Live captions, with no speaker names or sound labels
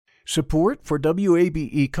Support for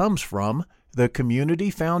WABE comes from the Community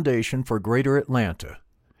Foundation for Greater Atlanta.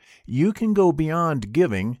 You can go beyond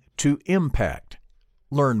giving to impact.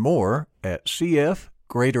 Learn more at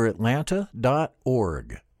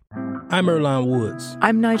cfgreateratlanta.org. I'm Earlonne Woods.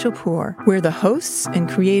 I'm Nigel Poor. We're the hosts and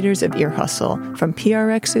creators of Ear Hustle from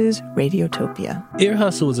PRX's Radiotopia. Ear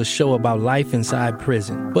Hustle is a show about life inside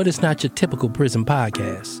prison, but it's not your typical prison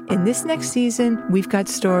podcast. In this next season, we've got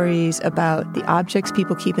stories about the objects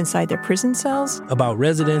people keep inside their prison cells, about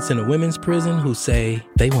residents in a women's prison who say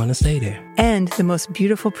they want to stay there, and the most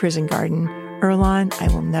beautiful prison garden. Earlonne, I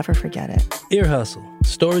will never forget it. Ear Hustle.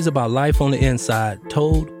 Stories about life on the inside,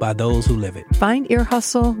 told by those who live it. Find Ear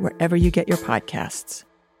Hustle wherever you get your podcasts.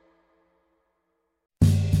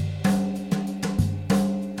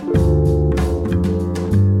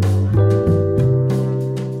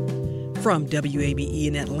 From WABE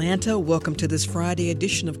in Atlanta, welcome to this Friday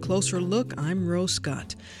edition of Closer Look. I'm Rose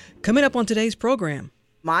Scott. Coming up on today's program.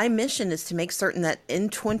 My mission is to make certain that in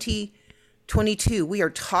 2022, we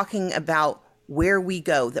are talking about where we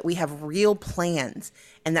go, that we have real plans,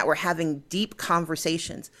 and that we're having deep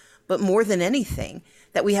conversations. But more than anything,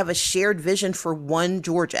 that we have a shared vision for one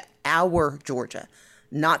Georgia, our Georgia,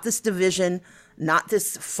 not this division, not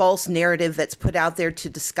this false narrative that's put out there to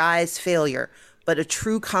disguise failure, but a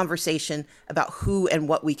true conversation about who and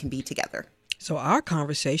what we can be together. So our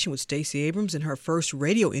conversation with Stacey Abrams in her first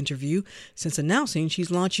radio interview since announcing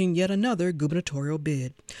she's launching yet another gubernatorial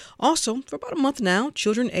bid. Also, for about a month now,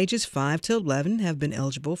 children ages 5 to 11 have been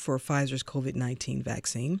eligible for Pfizer's COVID-19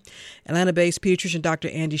 vaccine. Atlanta-based pediatrician Dr.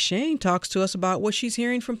 Andy Shane talks to us about what she's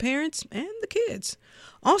hearing from parents and the kids.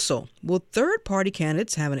 Also, will third-party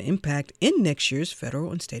candidates have an impact in next year's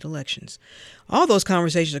federal and state elections? All those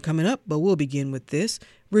conversations are coming up, but we'll begin with this.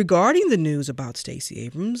 Regarding the news about Stacey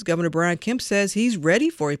Abrams, Governor Brian Kemp says he's ready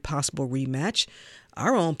for a possible rematch.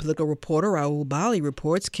 Our own political reporter, Rahul Bali,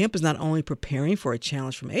 reports Kemp is not only preparing for a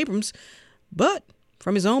challenge from Abrams, but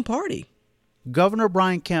from his own party. Governor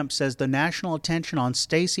Brian Kemp says the national attention on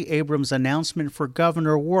Stacey Abrams' announcement for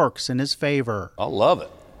governor works in his favor. I love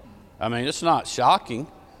it. I mean, it's not shocking.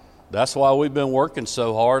 That's why we've been working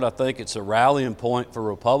so hard. I think it's a rallying point for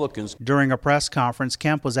Republicans. During a press conference,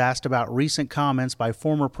 Kemp was asked about recent comments by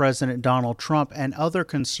former President Donald Trump and other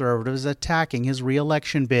conservatives attacking his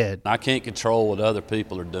re-election bid. I can't control what other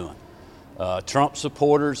people are doing. Trump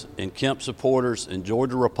supporters and Kemp supporters and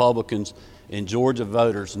Georgia Republicans and Georgia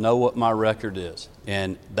voters know what my record is.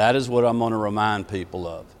 And that is what I'm going to remind people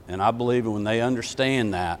of. And I believe when they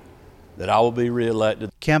understand that I will be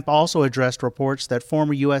reelected. Kemp also addressed reports that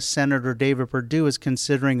former U.S. Senator David Perdue is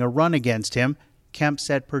considering a run against him. Kemp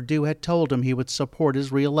said Perdue had told him he would support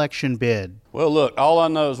his reelection bid. Well, look, all I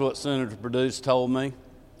know is what Senator Perdue's told me.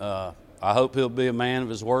 I hope he'll be a man of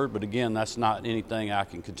his word, but again, that's not anything I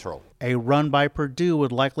can control. A run by Perdue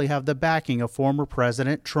would likely have the backing of former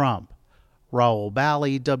President Trump. Rahul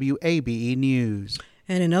Bali, WABE News.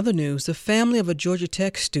 And in other news, the family of a Georgia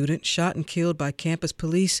Tech student shot and killed by campus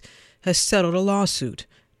police has settled a lawsuit.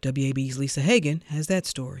 WABE's Lisa Hagan has that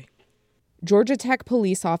story. Georgia Tech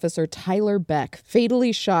police officer Tyler Beck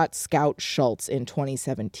fatally shot Scout Schultz in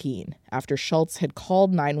 2017 after Schultz had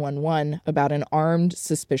called 911 about an armed,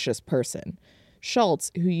 suspicious person.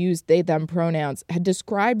 Schultz, who used they-them pronouns, had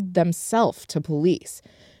described themselves to police,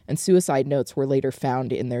 and suicide notes were later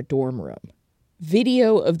found in their dorm room.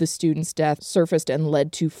 Video of the student's death surfaced and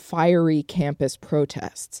led to fiery campus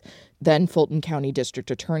protests. Then Fulton County District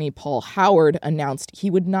Attorney Paul Howard announced he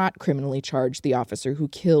would not criminally charge the officer who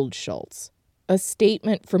killed Schultz. A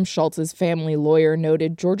statement from Schultz's family lawyer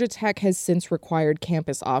noted Georgia Tech has since required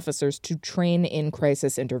campus officers to train in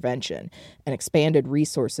crisis intervention and expanded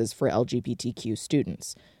resources for LGBTQ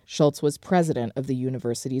students. Schultz was president of the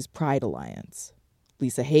university's Pride Alliance.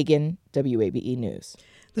 Lisa Hagan, WABE News.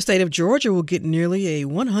 The state of Georgia will get nearly a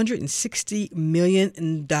 $160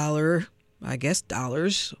 million, dollars,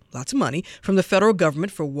 lots of money, from the federal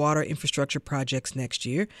government for water infrastructure projects next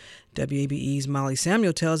year. WABE's Molly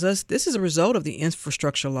Samuel tells us this is a result of the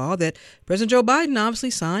infrastructure law that President Joe Biden obviously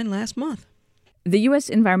signed last month. The U.S.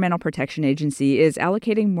 Environmental Protection Agency is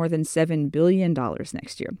allocating more than $7 billion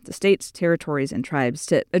next year to states, territories, and tribes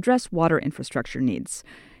to address water infrastructure needs.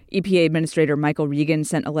 EPA Administrator Michael Regan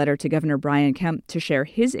sent a letter to Governor Brian Kemp to share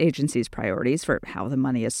his agency's priorities for how the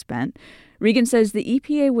money is spent. Regan says the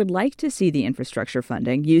EPA would like to see the infrastructure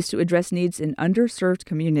funding used to address needs in underserved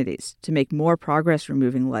communities, to make more progress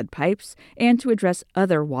removing lead pipes, and to address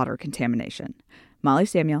other water contamination. Molly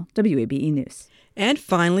Samuel, WABE News. And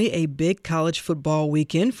finally, a big college football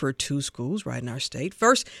weekend for two schools right in our state.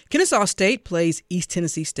 First, Kennesaw State plays East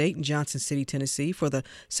Tennessee State in Johnson City, Tennessee for the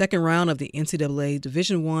second round of the NCAA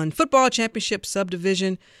Division I Football Championship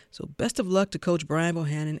Subdivision. So best of luck to Coach Brian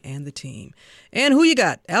Bohannon and the team. And who you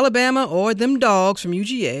got, Alabama or them dogs from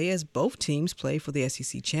UGA, as both teams play for the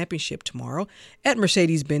SEC Championship tomorrow at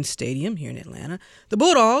Mercedes-Benz Stadium here in Atlanta. The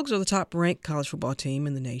Bulldogs are the top-ranked college football team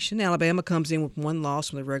in the nation. Alabama comes in with one loss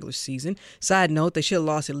from the regular season. Side note, they should have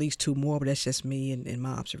lost at least two more, but that's just me and my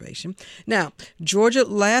observation. Now, Georgia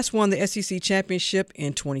last won the SEC Championship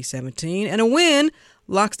in 2017, and a win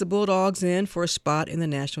locks the Bulldogs in for a spot in the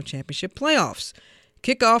National Championship playoffs.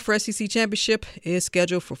 Kickoff for SEC Championship is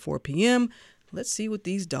scheduled for 4 p.m. Let's see what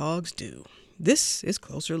these dogs do. This is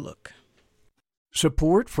Closer Look.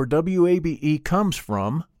 Support for WABE comes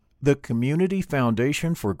from the Community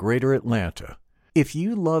Foundation for Greater Atlanta. If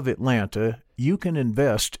you love Atlanta, you can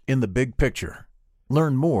invest in the big picture.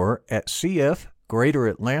 Learn more at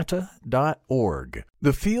cfgreateratlanta.org.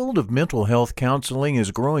 The field of mental health counseling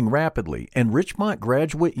is growing rapidly, and Richmont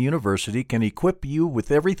Graduate University can equip you with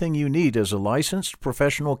everything you need as a licensed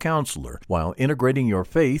professional counselor while integrating your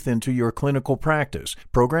faith into your clinical practice.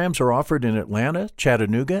 Programs are offered in Atlanta,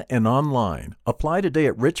 Chattanooga, and online. Apply today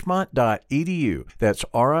at richmont.edu. That's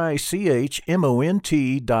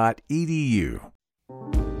richmont.edu.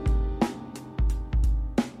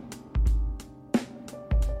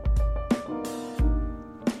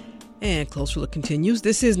 And Closer Look continues.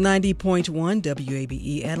 This is 90.1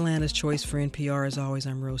 WABE, Atlanta's choice for NPR. As always,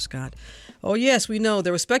 I'm Rose Scott. Oh, yes, we know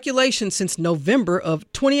there was speculation since November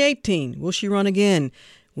of 2018. Will she run again?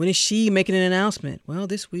 When is she making an announcement? Well,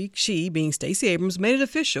 this week, she, being Stacey Abrams, made it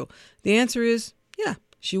official. The answer is, yeah,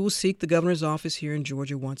 she will seek the governor's office here in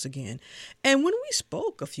Georgia once again. And when we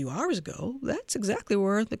spoke a few hours ago, that's exactly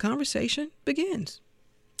where the conversation begins.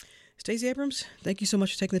 Stacey Abrams, thank you so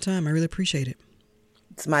much for taking the time. I really appreciate it.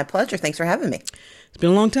 It's my pleasure. Thanks for having me. It's been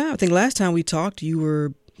a long time. I think last time we talked, you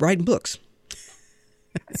were writing books.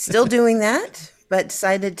 Still doing that, but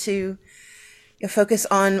decided to focus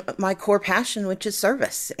on my core passion, which is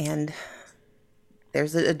service. And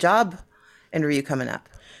there's a job interview coming up.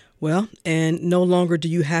 Well, and no longer do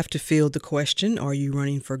you have to field the question, are you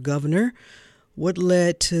running for governor? What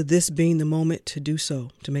led to this being the moment to do so,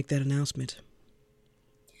 to make that announcement?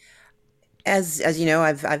 As you know,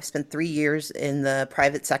 I've spent 3 years in the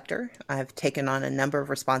private sector. I've taken on a number of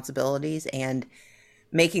responsibilities, and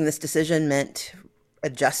making this decision meant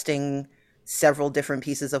adjusting several different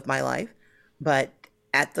pieces of my life. But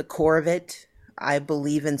at the core of it, I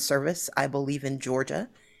believe in service. I believe in Georgia.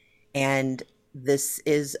 And this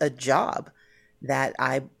is a job that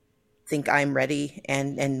I think I'm ready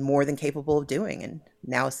and more than capable of doing. And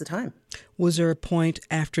now is the time. Was there a point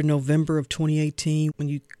after November of 2018 when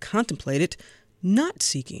you contemplated not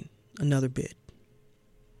seeking another bid?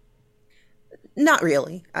 Not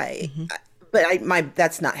really.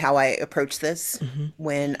 That's not how I approached this. Mm-hmm.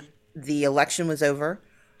 When the election was over,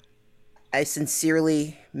 I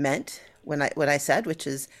sincerely meant what I said, which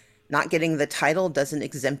is not getting the title doesn't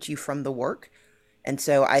exempt you from the work. And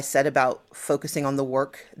so I set about focusing on the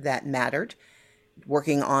work that mattered,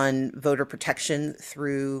 working on voter protection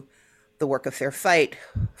through the work of Fair Fight,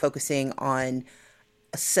 focusing on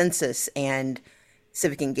a census and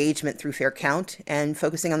civic engagement through Fair Count, and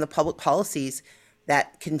focusing on the public policies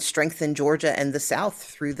that can strengthen Georgia and the South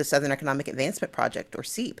through the Southern Economic Advancement Project, or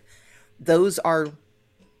SEAP. Those are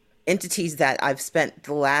entities that I've spent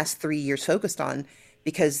the last 3 years focused on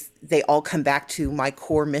because they all come back to my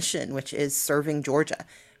core mission, which is serving Georgia,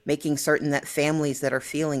 making certain that families that are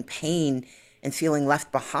feeling pain and feeling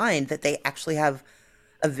left behind, that they actually have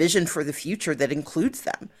a vision for the future that includes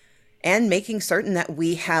them, and making certain that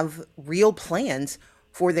we have real plans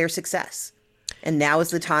for their success. And now is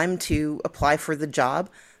the time to apply for the job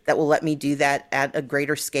that will let me do that at a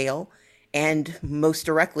greater scale and most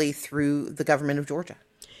directly through the government of Georgia.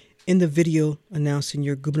 In the video announcing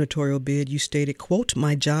your gubernatorial bid, you stated, quote,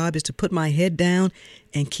 "My job is to put my head down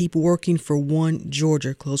and keep working for one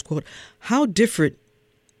Georgia," close quote. How different,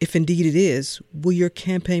 if indeed it is, will your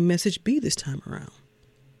campaign message be this time around?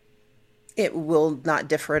 It will not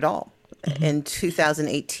differ at all. Mm-hmm. In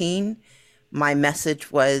 2018, my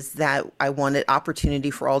message was that I wanted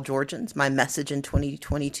opportunity for all Georgians. My message in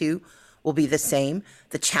 2022 will be the same.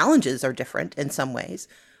 The challenges are different in some ways.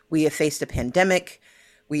 We have faced a pandemic.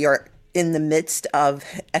 We are in the midst of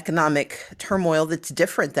economic turmoil that's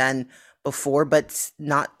different than before, but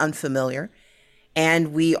not unfamiliar.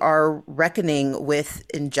 And we are reckoning with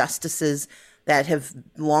injustices that have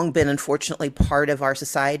long been, unfortunately, part of our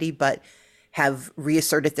society, but have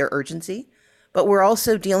reasserted their urgency. But we're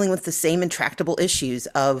also dealing with the same intractable issues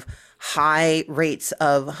of high rates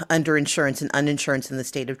of underinsurance and uninsurance in the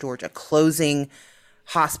state of Georgia, closing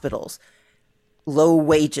hospitals, low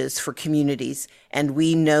wages for communities. And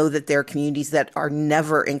we know that there are communities that are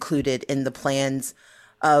never included in the plans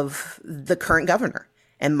of the current governor.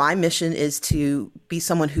 And my mission is to be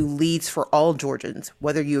someone who leads for all Georgians,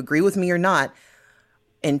 whether you agree with me or not.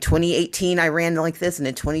 In 2018, I ran like this, and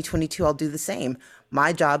in 2022, I'll do the same.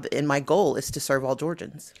 My job and my goal is to serve all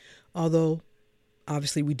Georgians. Although,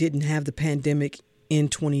 obviously, we didn't have the pandemic in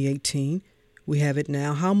 2018. We have it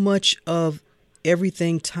now. How much of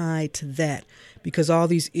everything tied to that? Because all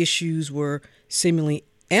these issues were seemingly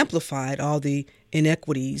amplified. All the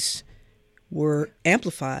inequities were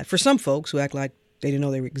amplified for some folks who act like they didn't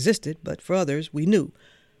know they existed, but for others, we knew.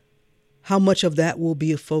 How much of that will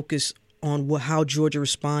be a focus on how Georgia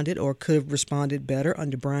responded or could have responded better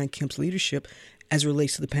under Brian Kemp's leadership as it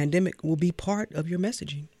relates to the pandemic will be part of your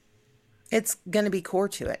messaging? It's going to be core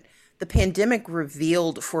to it. The pandemic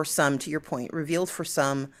revealed for some, to your point, revealed for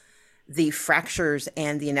some the fractures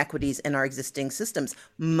and the inequities in our existing systems.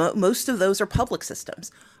 Most of those are public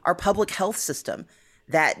systems. Our public health system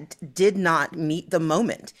that did not meet the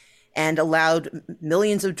moment and allowed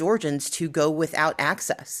millions of Georgians to go without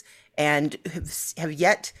access and have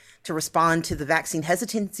yet to respond to the vaccine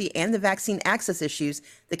hesitancy and the vaccine access issues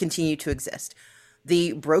that continue to exist.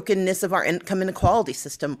 The brokenness of our income inequality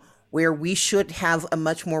system, where we should have a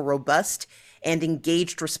much more robust and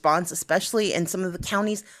engaged response, especially in some of the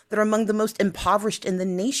counties that are among the most impoverished in the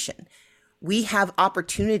nation. We have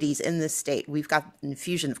opportunities in this state. We've got an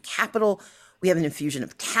infusion of capital. We have an infusion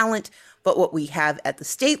of talent. But what we have at the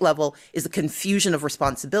state level is a confusion of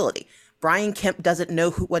responsibility. Brian Kemp doesn't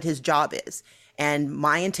know what his job is. And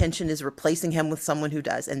my intention is replacing him with someone who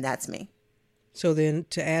does, and that's me. So then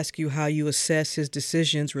to ask you how you assess his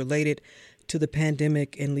decisions related to the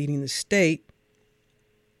pandemic and leading the state,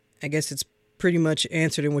 I guess it's pretty much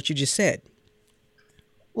answered in what you just said.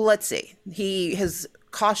 Well, let's see. He has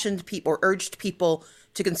cautioned people or urged people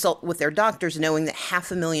to consult with their doctors, knowing that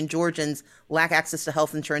 500,000 Georgians lack access to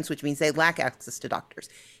health insurance, which means they lack access to doctors.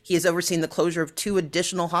 He has overseen the closure of 2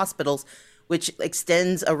 additional hospitals, which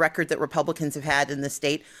extends a record that Republicans have had in the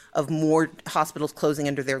state of more hospitals closing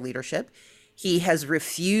under their leadership. He has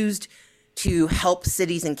refused to help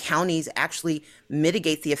cities and counties actually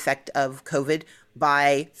mitigate the effect of COVID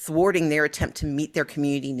by thwarting their attempt to meet their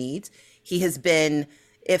community needs. He has been,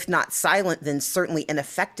 if not silent, then certainly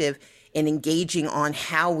ineffective in engaging on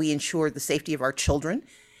how we ensure the safety of our children.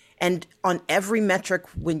 And on every metric,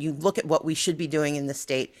 when you look at what we should be doing in the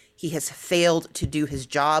state, he has failed to do his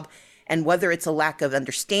job. And whether it's a lack of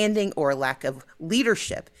understanding or a lack of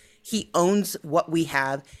leadership, he owns what we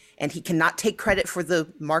have, and he cannot take credit for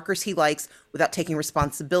the markers he likes without taking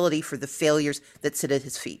responsibility for the failures that sit at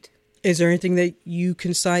his feet. Is there anything that you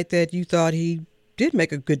can cite that you thought he did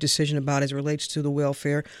make a good decision about as it relates to the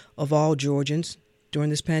welfare of all Georgians during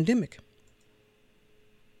this pandemic?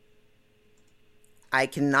 I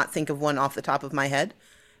cannot think of one off the top of my head,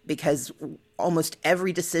 because almost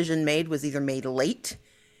every decision made was either made late,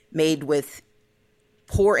 made with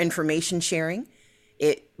poor information sharing.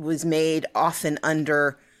 It was made often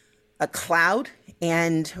under a cloud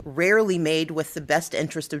and rarely made with the best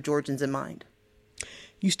interest of Georgians in mind.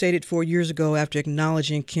 You stated 4 years ago, after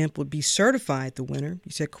acknowledging Kemp would be certified the winner,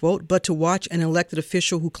 you said, quote, "But to watch an elected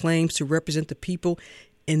official who claims to represent the people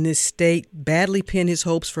in this state badly pin his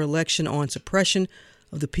hopes for election on suppression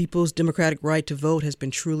of the people's democratic right to vote has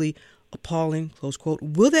been truly appalling," close quote.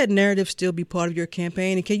 Will that narrative still be part of your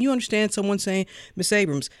campaign? And can you understand someone saying, Ms.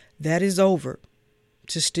 Abrams, that is over,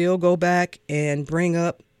 to still go back and bring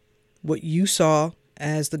up what you saw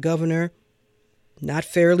as the governor not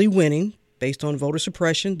fairly winning based on voter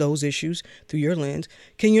suppression, those issues through your lens?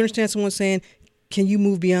 Can you understand someone saying, can you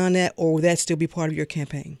move beyond that, or will that still be part of your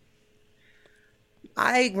campaign?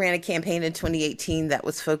 I ran a campaign in 2018 that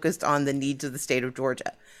was focused on the needs of the state of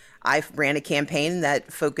Georgia. I ran a campaign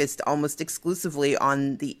that focused almost exclusively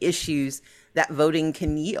on the issues that voting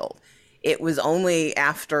can yield. It was only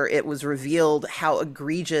after it was revealed how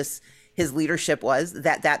egregious his leadership was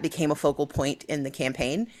that became a focal point in the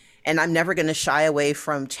campaign. And I'm never going to shy away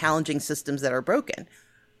from challenging systems that are broken.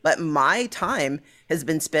 But my time has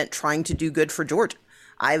been spent trying to do good for Georgia.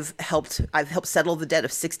 I've helped settle the debt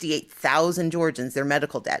of 68,000 Georgians, their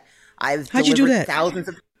medical debt. How'd you do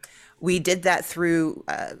that? We did that through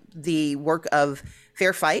the work of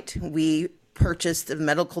Fair Fight. We purchased the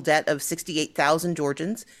medical debt of 68,000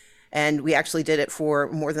 Georgians, and we actually did it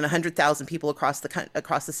for more than 100,000 people across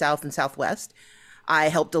the South and Southwest. I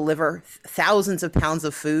helped deliver thousands of pounds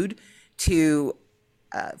of food to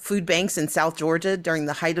food banks in South Georgia during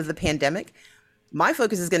the height of the pandemic, my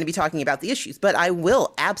focus is going to be talking about the issues. But I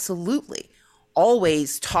will absolutely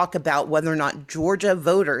always talk about whether or not Georgia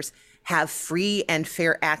voters have free and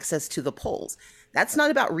fair access to the polls. That's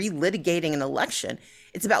not about relitigating an election.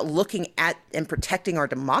 It's about looking at and protecting our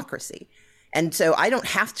democracy. And so I don't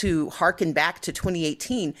have to hearken back to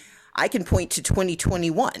 2018. I can point to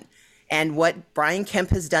 2021 and what Brian Kemp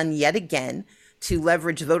has done yet again to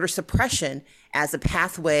leverage voter suppression as a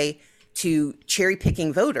pathway to cherry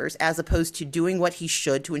picking voters, as opposed to doing what he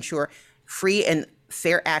should to ensure free and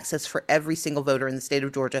fair access for every single voter in the state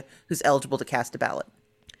of Georgia who's eligible to cast a ballot.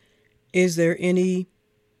 Is there any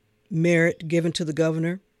merit given to the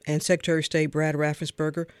governor and Secretary of State Brad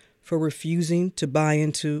Raffensperger for refusing to buy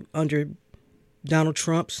into under Donald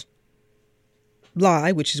Trump's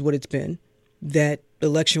lie, which is what it's been, that the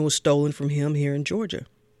election was stolen from him here in Georgia?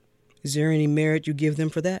 Is there any merit you give them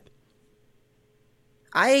for that?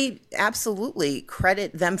 I absolutely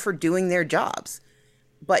credit them for doing their jobs,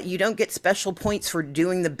 but you don't get special points for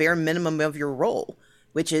doing the bare minimum of your role,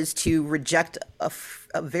 which is to reject a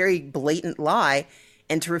very blatant lie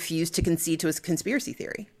and to refuse to concede to a conspiracy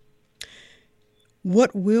theory.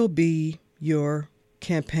 What will be your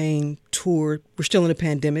campaign tour? We're still in a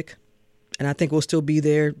pandemic, and I think we'll still be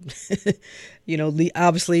there,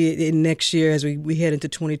 obviously in next year as we head into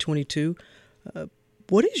 2022.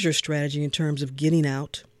 What is your strategy in terms of getting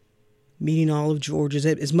out, meeting all of Georgia's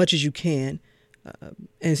as much as you can,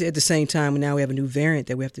 and at the same time, now we have a new variant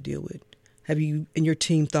that we have to deal with? Have you and your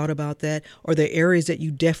team thought about that? Are there areas that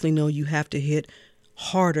you definitely know you have to hit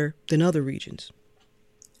harder than other regions?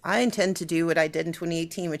 I intend to do what I did in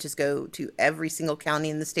 2018, which is go to every single county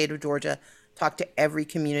in the state of Georgia, talk to every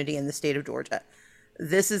community in the state of Georgia.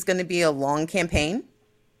 This is going to be a long campaign.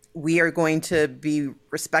 We are going to be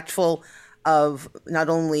respectful of not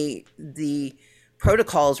only the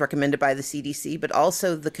protocols recommended by the CDC, but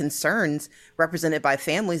also the concerns represented by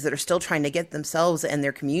families that are still trying to get themselves and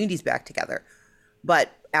their communities back together.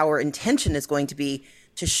 But our intention is going to be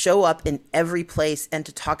to show up in every place and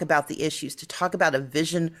to talk about the issues, to talk about a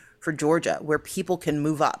vision for Georgia where people can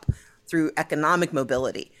move up through economic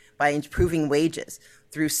mobility, by improving wages,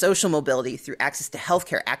 through social mobility, through access to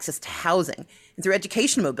healthcare, access to housing, and through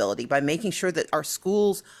education mobility, by making sure that our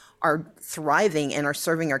schools are thriving and are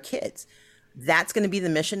serving our kids. That's going to be the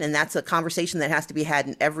mission, and that's a conversation that has to be had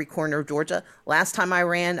in every corner of Georgia. Last time I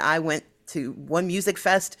ran, I went to one music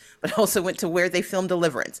fest, but also went to where they filmed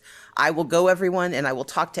Deliverance. I will go everyone, and I will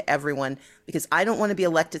talk to everyone, because I don't want to be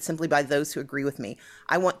elected simply by those who agree with me.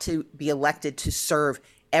 I want to be elected to serve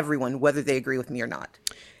everyone, whether they agree with me or not.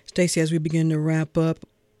 Stacey, as we begin to wrap up,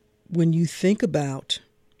 when you think about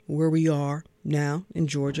where we are now in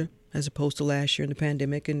Georgia, as opposed to last year in the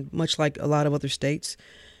pandemic, and much like a lot of other states,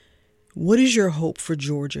 what is your hope for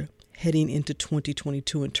Georgia heading into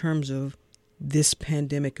 2022 in terms of this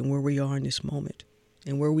pandemic and where we are in this moment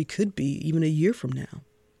and where we could be even a year from now?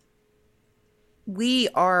 We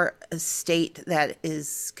are a state that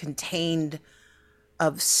is contained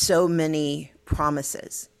of so many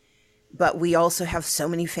promises, but we also have so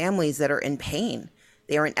many families that are in pain.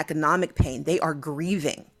 They are in economic pain. They are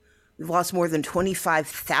grieving. We've lost more than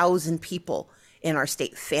 25,000 people in our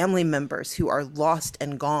state, family members who are lost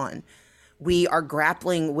and gone. We are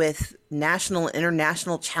grappling with national and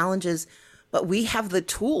international challenges, but we have the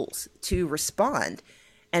tools to respond.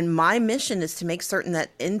 And my mission is to make certain that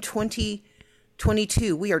in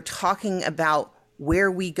 2022, we are talking about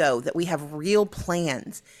where we go, that we have real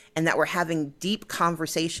plans, and that we're having deep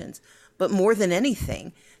conversations. But more than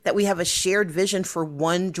anything, that we have a shared vision for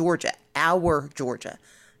one Georgia, our Georgia.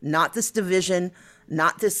 Not this division,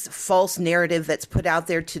 not this false narrative that's put out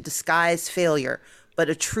there to disguise failure, but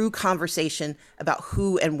a true conversation about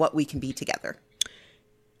who and what we can be together.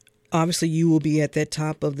 Obviously, you will be at that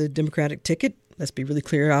top of the Democratic ticket. Let's be really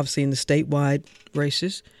clear, obviously, in the statewide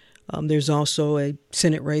races. There's also a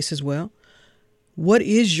Senate race as well. What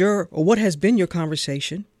has been your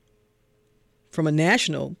conversation from a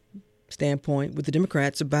national standpoint with the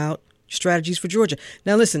Democrats about strategies for Georgia?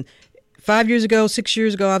 Now, listen, 5 years ago, 6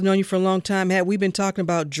 years ago, I've known you for a long time. Had we been talking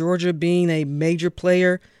about Georgia being a major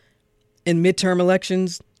player in midterm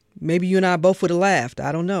elections, maybe you and I both would have laughed.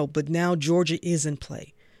 I don't know. But now Georgia is in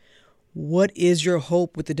play. What is your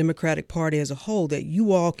hope with the Democratic Party as a whole that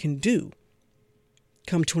you all can do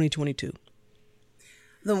come 2022?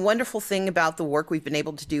 The wonderful thing about the work we've been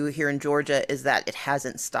able to do here in Georgia is that it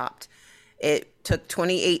hasn't stopped. It took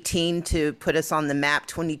 2018 to put us on the map,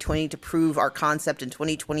 2020 to prove our concept, and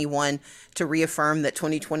 2021 to reaffirm that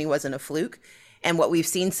 2020 wasn't a fluke. And what we've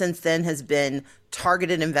seen since then has been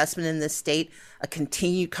targeted investment in this state, a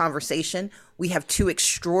continued conversation. We have two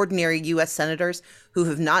extraordinary U.S. senators who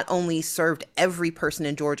have not only served every person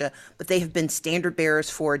in Georgia, but they have been standard bearers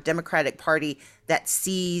for a Democratic Party that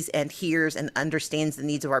sees and hears and understands the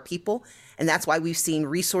needs of our people. And that's why we've seen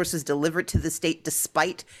resources delivered to the state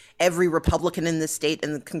despite every Republican in the state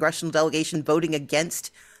and the congressional delegation voting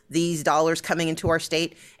against these dollars coming into our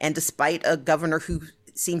state, and despite a governor who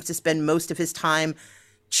seems to spend most of his time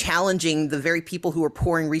challenging the very people who are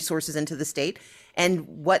pouring resources into the state. And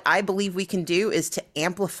what I believe we can do is to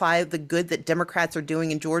amplify the good that Democrats are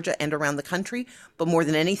doing in Georgia and around the country. But more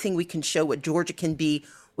than anything, we can show what Georgia can be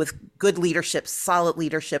with good leadership, solid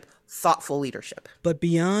leadership, thoughtful leadership. But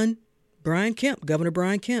beyond Brian Kemp, Governor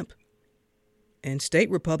Brian Kemp, and state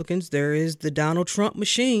Republicans, there is the Donald Trump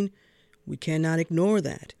machine. We cannot ignore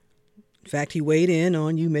that. In fact, he weighed in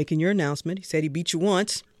on you making your announcement. He said he beat you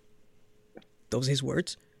once. Those are his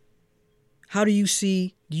words. How do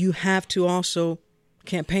you have to also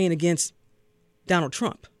campaign against Donald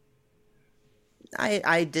Trump?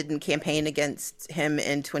 I didn't campaign against him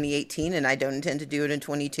in 2018, and I don't intend to do it in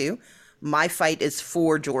 22. My fight is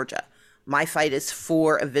for Georgia. My fight is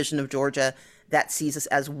for a vision of Georgia that sees us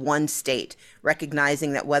as one state,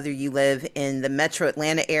 recognizing that whether you live in the metro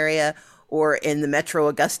Atlanta area or in the metro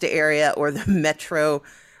Augusta area or the metro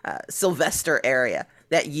Sylvester area,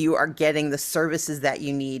 that you are getting the services that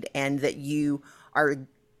you need and that you are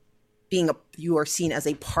seen as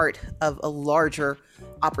a part of a larger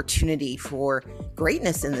opportunity for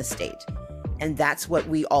greatness in the state. And that's what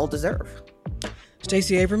we all deserve.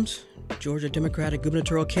 Stacey Abrams, Georgia Democratic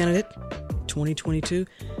gubernatorial candidate, 2022.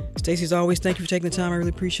 Stacey, as always, thank you for taking the time. I really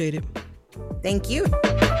appreciate it. Thank you.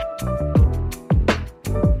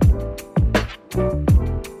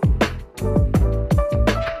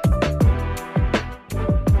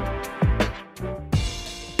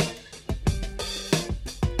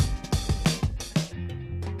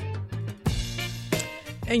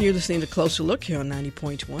 And you're listening to Closer Look here on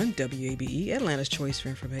 90.1 WABE, Atlanta's Choice for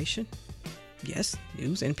Information. Yes,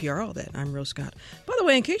 news, NPR, all that. I'm Rose Scott. By the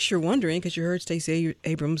way, in case you're wondering, because you heard Stacey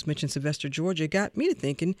Abrams mention Sylvester, Georgia, got me to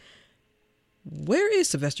thinking, where is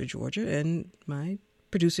Sylvester, Georgia? And my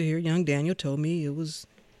producer here, young Daniel, told me it was,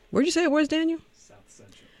 where'd you say it was, Daniel? South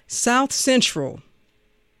Central. South Central.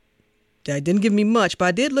 That didn't give me much, but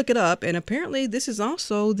I did look it up, and apparently this is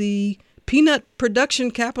also the peanut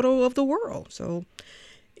production capital of the world. So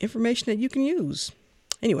information that you can use.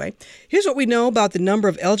 Anyway, here's what we know about the number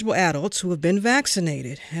of eligible adults who have been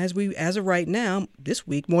vaccinated. As of right now, this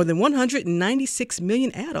week, more than 196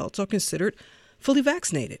 million adults are considered fully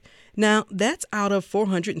vaccinated. Now, that's out of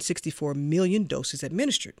 464 million doses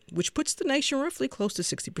administered, which puts the nation roughly close to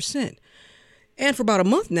 60%. And for about a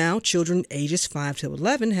month now, children ages 5 to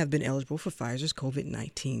 11 have been eligible for Pfizer's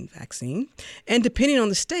COVID-19 vaccine. And depending on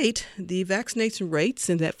the state, the vaccination rates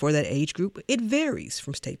for that age group, it varies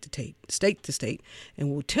from state to state. And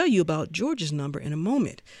we'll tell you about Georgia's number in a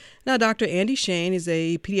moment. Now, Dr. Andy Shane is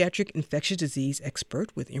a pediatric infectious disease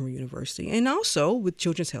expert with Emory University and also with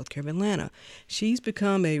Children's Healthcare of Atlanta. She's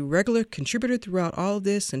become a regular contributor throughout all of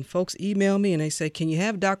this, and folks email me and they say, can you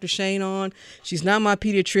have Dr. Shane on? She's not my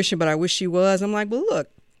pediatrician, but I wish she was. I'm like, well,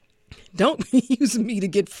 look, don't use me to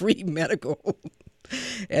get free medical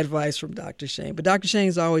advice from Dr. Shane. But Dr. Shane,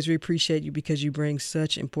 as always, we appreciate you because you bring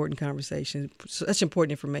such important conversation, such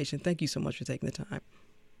important information. Thank you so much for taking the time.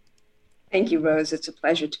 Thank you, Rose. It's a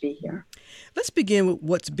pleasure to be here. Let's begin with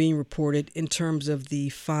what's being reported in terms of the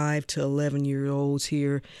 5 to 11-year-olds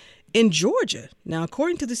here in Georgia. Now,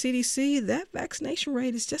 according to the CDC, that vaccination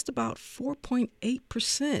rate is just about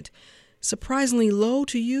 4.8%. Surprisingly low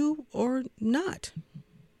to you or not?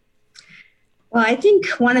 Well, I think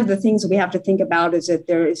one of the things that we have to think about is that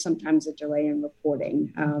there is sometimes a delay in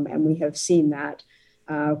reporting, and we have seen that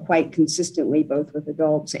quite consistently, both with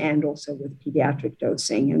adults and also with pediatric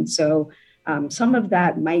dosing. And so some of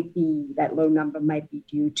that low number might be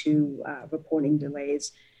due to reporting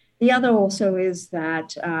delays. The other also is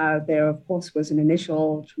that there, of course, was an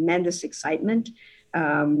initial tremendous excitement.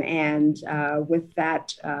 And with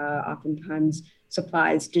that, oftentimes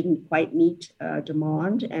supplies didn't quite meet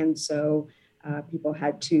demand. And so people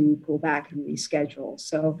had to pull back and reschedule.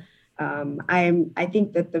 So I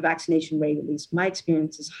think that the vaccination rate, at least my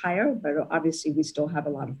experience, is higher, but obviously we still have a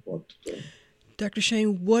lot of work to do. Dr.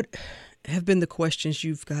 Shane, what have been the questions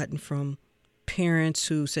you've gotten from parents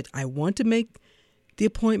who said, I want to make the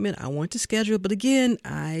appointment, I want to schedule, but again,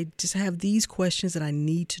 I just have these questions that I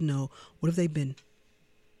need to know. What have they been?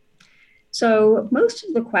 So most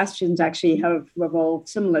of the questions actually have revolved,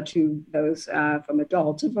 similar to those from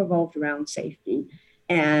adults, have revolved around safety.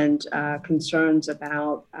 and concerns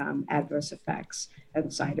about adverse effects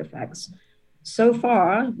and side effects. So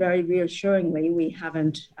far, very reassuringly, we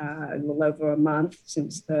haven't, a little over a month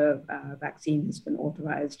since the vaccine has been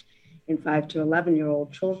authorized in 5 to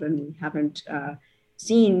 11-year-old children, we haven't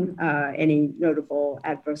seen any notable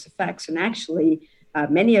adverse effects. And actually,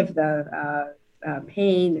 many of the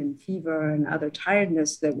pain and fever and other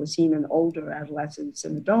tiredness that was seen in older adolescents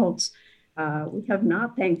and adults, we have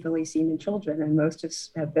not thankfully seen in children. And most of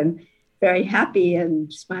us have been very happy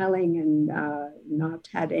and smiling and not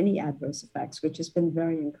had any adverse effects, which has been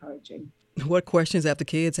very encouraging. What questions have the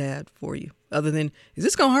kids had for you other than, is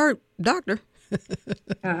this going to hurt, doctor?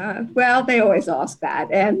 Well, they always ask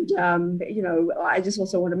that. And, I just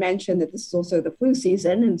also want to mention that this is also the flu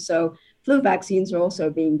season. And so flu vaccines are also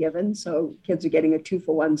being given. So kids are getting a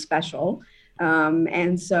 2-for-1 special.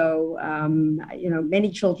 And so,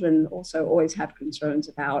 many children also always have concerns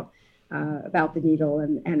about the needle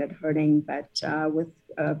and it hurting, but with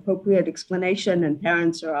appropriate explanation, and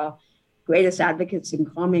parents are our greatest advocates in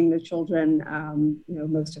calming the children.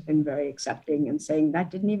 Most have been very accepting and saying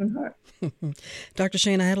that didn't even hurt. Dr.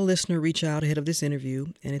 Shane, I had a listener reach out ahead of this interview,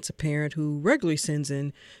 and it's a parent who regularly sends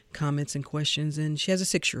in comments and questions, and she has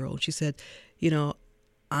a 6-year-old. She said,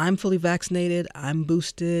 I'm fully vaccinated, I'm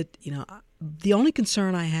boosted. The only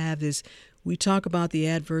concern I have is we talk about the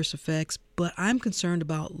adverse effects, but I'm concerned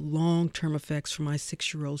about long-term effects for my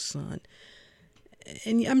 6-year-old son.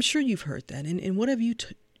 And I'm sure you've heard that. And what have you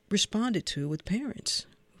responded to with parents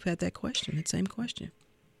who've had that question, that same question?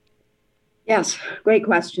 Yes, great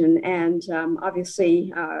question. And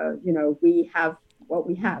obviously, we have what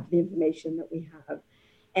we have, the information that we have.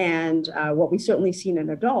 And what we've certainly seen in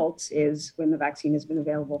adults is when the vaccine has been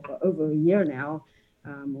available for over a year now,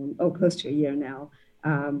 close to a year now,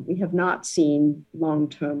 we have not seen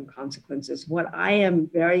long-term consequences. What I am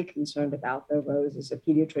very concerned about, though, Rose, as a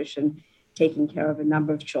pediatrician taking care of a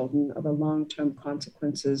number of children, are the long-term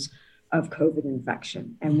consequences of COVID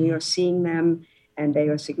infection. And we are seeing them, and they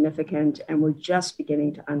are significant, and we're just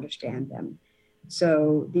beginning to understand them.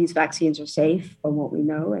 So these vaccines are safe from what we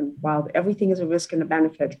know. And while everything is a risk and a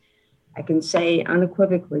benefit, I can say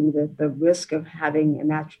unequivocally that the risk of having a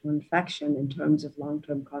natural infection in terms of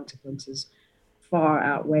long-term consequences far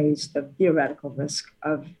outweighs the theoretical risk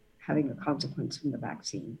of having a consequence from the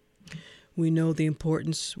vaccine. We know the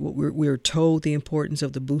importance, we're told the importance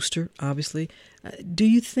of the booster, obviously. Do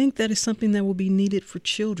you think that is something that will be needed for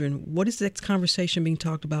children? What is that conversation being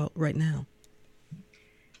talked about right now?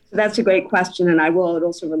 So that's a great question. And it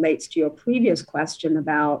also relates to your previous question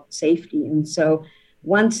about safety. And so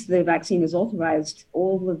once the vaccine is authorized,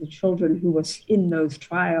 all of the children who were in those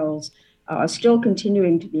trials are still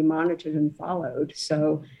continuing to be monitored and followed.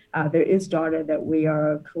 So there is data that we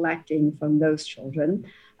are collecting from those children.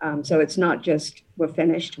 So it's not just we're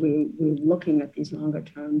finished, we're looking at these longer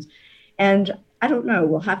terms. And I don't know,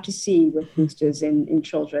 we'll have to see with boosters in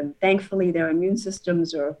children. Thankfully, their immune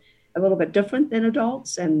systems are a little bit different than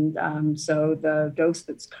adults. And so the dose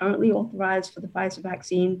that's currently authorized for the Pfizer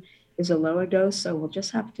vaccine is a lower dose. So we'll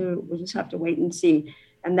just have to wait and see.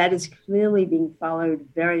 And that is clearly being followed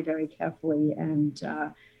very, very carefully. And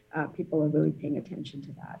people are really paying attention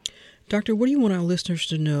to that. Doctor, what do you want our listeners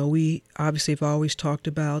to know? We obviously have always talked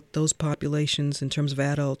about those populations in terms of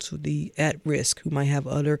adults who be at risk, who might have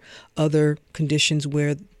other conditions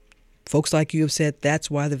where folks like you have said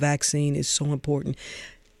that's why the vaccine is so important.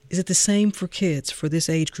 Is it the same for kids, for this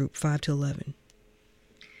age group, 5 to 11?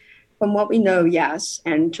 From what we know, yes.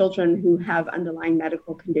 And children who have underlying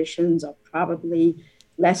medical conditions are probably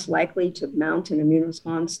less likely to mount an immune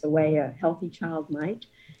response the way a healthy child might.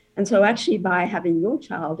 And so actually by having your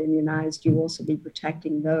child immunized, you also be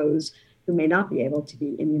protecting those who may not be able to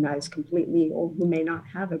be immunized completely or who may not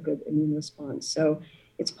have a good immune response. So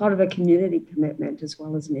it's part of a community commitment as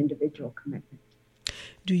well as an individual commitment.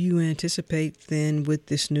 Do you anticipate then with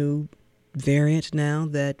this new variant now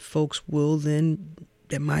that folks will then,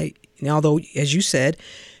 that might, although as you said,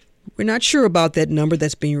 we're not sure about that number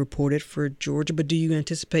that's being reported for Georgia, but do you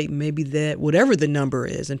anticipate maybe that whatever the number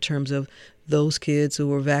is in terms of those kids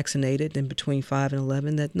who are vaccinated in between 5 and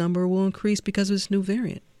 11, that number will increase because of this new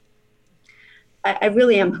variant? I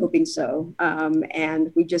really am hoping so.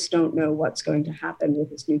 And we just don't know what's going to happen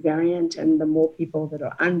with this new variant. And the more people that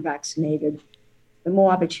are unvaccinated, the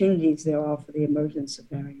more opportunities there are for the emergence of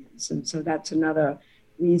variants. And so that's another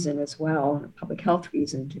reason as well, a public health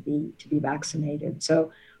reason to be vaccinated.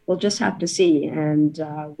 So we'll just have to see. And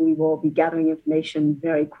we will be gathering information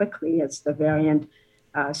very quickly as the variant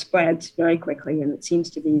spreads very quickly. And it seems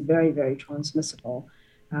to be very, very transmissible.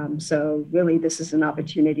 So really, this is an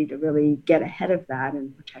opportunity to really get ahead of that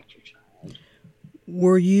and protect your child.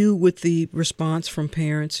 Were you, with the response from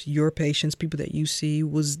parents, your patients, people that you see,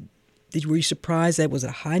 were you surprised that was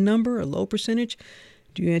a high number, a low percentage?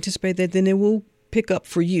 Do you anticipate that then it will pick up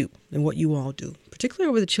for you and what you all do, particularly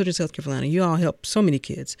over the Children's Healthcare of Atlanta? You all help so many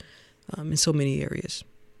kids in so many areas.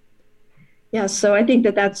 Yeah, so I think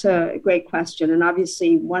that that's a great question. And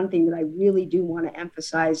obviously, one thing that I really do want to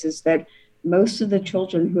emphasize is that most of the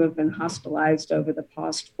children who have been hospitalized over the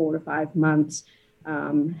past 4 to 5 months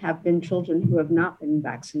have been children who have not been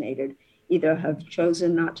vaccinated, either have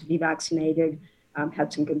chosen not to be vaccinated,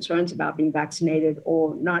 had some concerns about being vaccinated,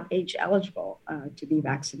 or not age eligible to be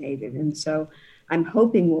vaccinated. And so I'm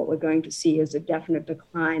hoping what we're going to see is a definite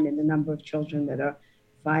decline in the number of children that are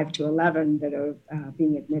 5 to 11 that are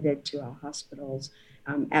being admitted to our hospitals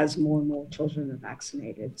as more and more children are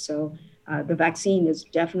vaccinated. So the vaccine is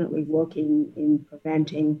definitely working in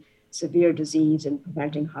preventing severe disease and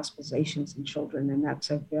preventing hospitalizations in children, and that's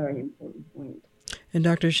a very important point. And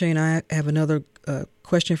Dr. Shane, I have another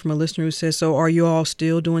question from a listener who says, so are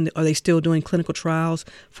they still doing clinical trials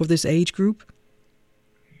for this age group?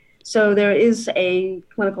 So there is a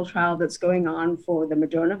clinical trial that's going on for the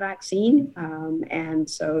Moderna vaccine. And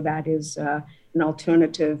so that is an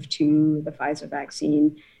alternative to the Pfizer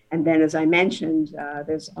vaccine. And then, as I mentioned,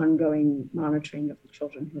 there's ongoing monitoring of the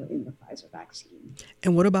children who are in the Pfizer vaccine.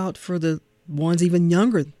 And what about for the ones even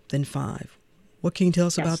younger than 5? What can you tell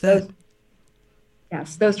us about that?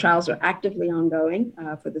 Yes, those trials are actively ongoing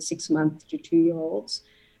for the 6-month to 2-year-olds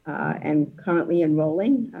and currently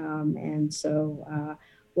enrolling. And so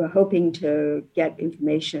we're hoping to get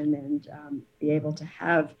information and be able to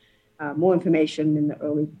have more information in the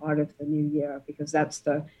early part of the new year, because that's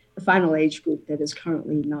the final age group that is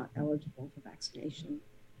currently not eligible for vaccination.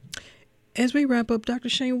 As we wrap up, Dr.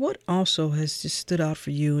 Shane, what also has just stood out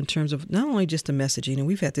for you in terms of not only just the messaging, and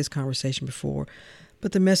we've had this conversation before,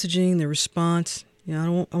 but the messaging, the response? You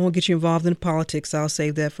know, I won't get you involved in politics. I'll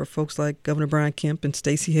save that for folks like Governor Brian Kemp and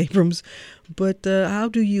Stacey Abrams. But how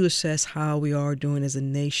do you assess how we are doing as a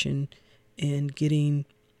nation in getting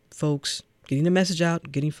the message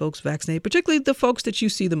out, getting folks vaccinated, particularly the folks that you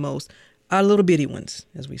see the most, our little bitty ones,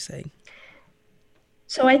 as we say?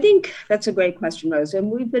 So I think that's a great question, Rose.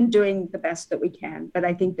 And we've been doing the best that we can, but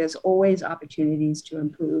I think there's always opportunities to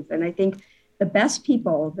improve. And I think the best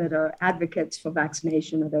people that are advocates for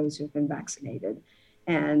vaccination are those who've been vaccinated.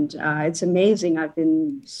 And it's amazing. I've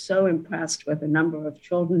been so impressed with a number of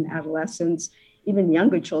children, adolescents, even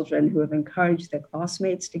younger children who have encouraged their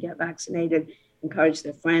classmates to get vaccinated, encouraged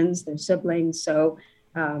their friends, their siblings. So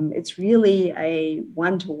it's really a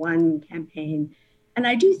one-to-one campaign. And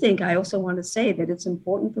I do think I also want to say that it's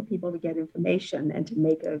important for people to get information and to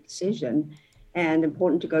make a decision, and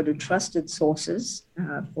important to go to trusted sources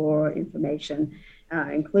for information,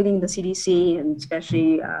 including the CDC and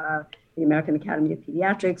especially the American Academy of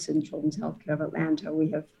Pediatrics and Children's Healthcare of Atlanta. We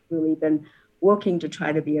have really been working to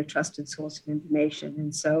try to be a trusted source of information.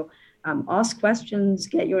 And so ask questions,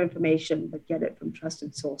 get your information, but get it from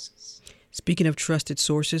trusted sources. Speaking of trusted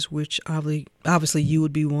sources, which obviously you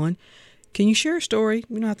would be one, can you share a story?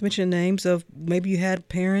 You don't have to mention the names of maybe you had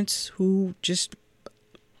parents who just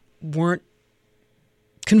weren't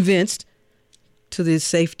convinced to the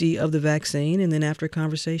safety of the vaccine, and then after a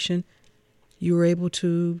conversation, you were able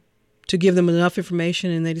to give them enough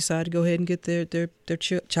information and they decided to go ahead and get their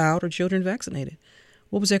child or children vaccinated.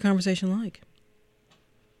 What was that conversation like?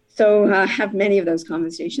 So I have many of those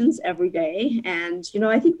conversations every day. And,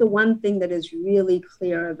 I think the one thing that is really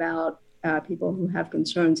clear about people who have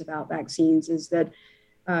concerns about vaccines is that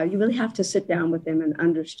you really have to sit down with them and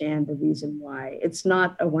understand the reason why. It's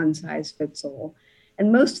not a one-size-fits-all.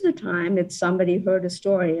 And most of the time, it's somebody heard a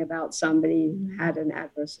story about somebody who had an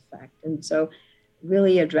adverse effect. And so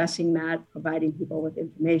really addressing that, providing people with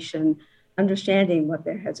information, understanding what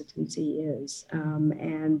their hesitancy is,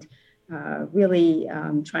 and really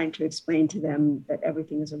trying to explain to them that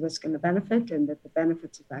everything is a risk and a benefit, and that the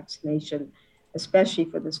benefits of vaccination, especially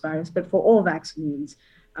for this virus, but for all vaccines,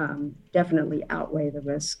 definitely outweigh the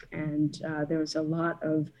risk. And there's a lot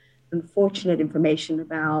of unfortunate information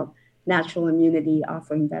about natural immunity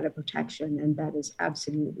offering better protection, and that is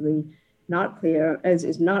absolutely not clear, as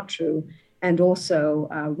is not true, and also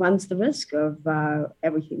runs the risk of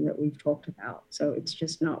everything that we've talked about. So it's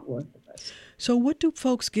just not worth the risk. So what do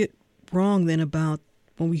folks get wrong then about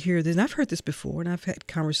when we hear this? And I've heard this before, and I've had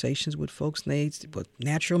conversations with folks, and they say, well,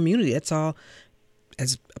 natural immunity, that's all.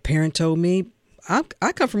 As a parent told me, I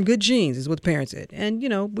come from good genes, is what the parent said. And,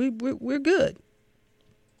 we're good.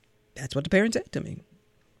 That's what the parent said to me.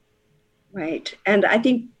 Right. And I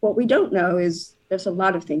think what we don't know is there's a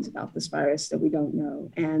lot of things about this virus that we don't know.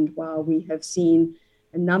 And while we have seen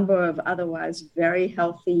a number of otherwise very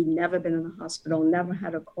healthy, never been in the hospital, never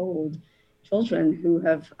had a cold children who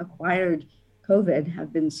have acquired COVID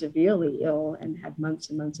have been severely ill and had months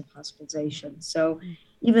and months of hospitalization. So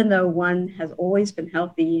even though one has always been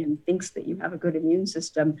healthy and thinks that you have a good immune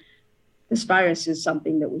system, this virus is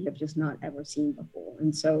something that we have just not ever seen before.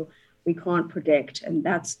 And so we can't predict, and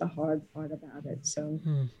that's the hard part about it. So,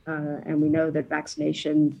 and we know that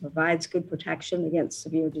vaccination provides good protection against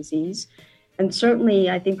severe disease. And certainly,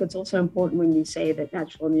 I think it's also important when you say that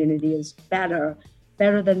natural immunity is better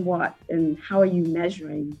than what, and how are you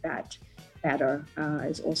measuring that better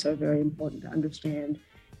is also very important to understand.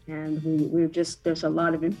 And there's a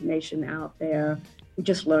lot of information out there. We're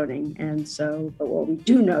just learning. And so, but what we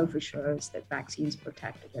do know for sure is that vaccines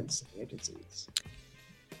protect against severe disease.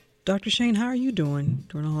 Dr. Shane, how are you doing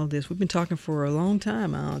during all of this? We've been talking for a long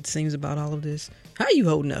time, it seems, about all of this. How are you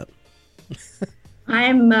holding up?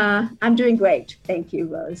 I'm doing great. Thank you,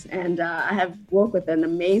 Rose. And I have worked with an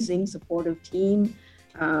amazing supportive team,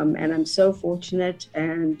 and I'm so fortunate.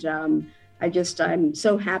 And I'm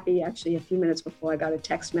so happy. Actually, a few minutes before, I got a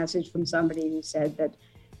text message from somebody who said that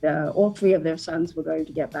all three of their sons were going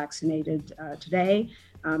to get vaccinated today.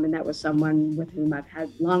 And that was someone with whom I've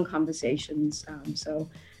had long conversations.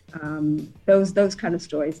 Those kind of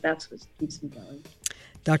stories, that's what keeps me going.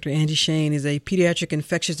 Dr. Angie Shane is a pediatric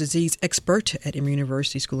infectious disease expert at Emory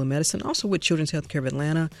University School of Medicine, also with Children's Healthcare of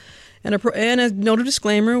Atlanta. And a note of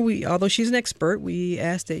disclaimer, although she's an expert, we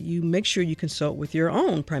ask that you make sure you consult with your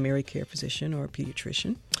own primary care physician or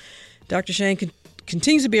pediatrician. Dr. Shane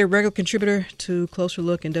continues to be a regular contributor to Closer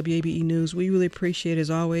Look and WABE News. We really appreciate it,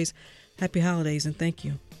 as always. Happy holidays, and thank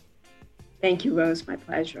you. Thank you, Rose. My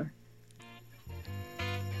pleasure.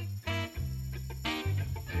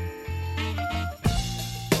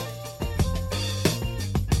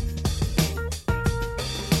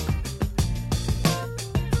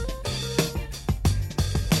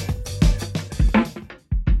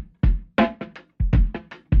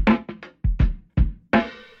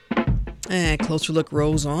 And Closer Look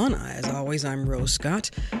rolls on. As always, I'm Rose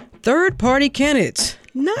Scott. Third-party candidates.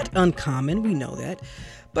 Not uncommon, we know that.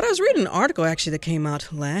 But I was reading an article, actually, that came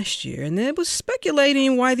out last year, and it was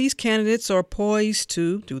speculating why these candidates are poised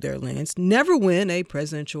to, through their lens, never win a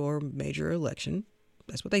presidential or major election.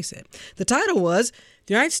 That's what they said. The title was,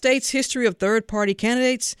 "The United States History of Third-Party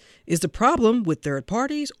Candidates is the Problem with Third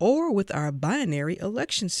Parties or with Our Binary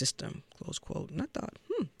Election System," close quote. And I thought,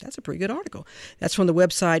 that's a pretty good article. That's from the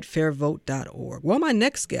website fairvote.org. Well, my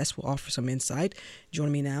next guest will offer some insight.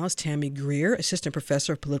 Joining me now is Tammy Greer, Assistant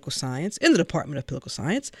Professor of Political Science in the Department of Political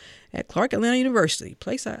Science at Clark Atlanta University, a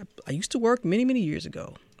place I used to work many, many years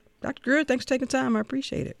ago. Dr. Greer, thanks for taking time. I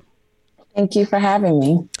appreciate it. Thank you for having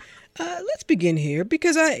me. Let's begin here,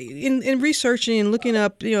 because in researching and looking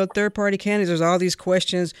up, third-party candidates, there's all these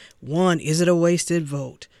questions. One, is it a wasted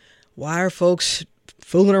vote? Why are folks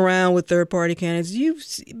fooling around with third-party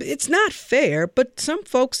candidates? It's not fair, but some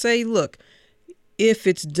folks say, look, if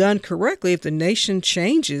it's done correctly, if the nation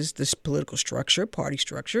changes this political structure, party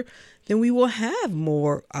structure, then we will have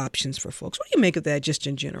more options for folks. What do you make of that, just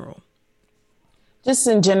in general? Just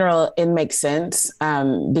in general, it makes sense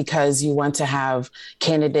because you want to have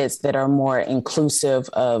candidates that are more inclusive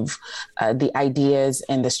of the ideas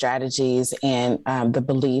and the strategies and the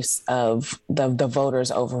beliefs of the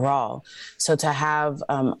voters overall. So to have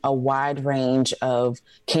a wide range of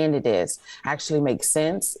candidates actually makes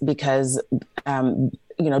sense because,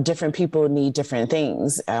 different people need different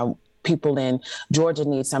things. People in Georgia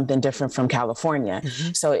need something different from California.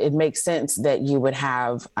 Mm-hmm. So it makes sense that you would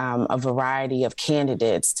have a variety of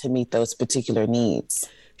candidates to meet those particular needs.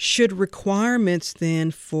 Should requirements then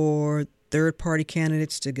for third-party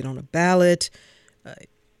candidates to get on a ballot,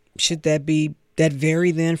 should that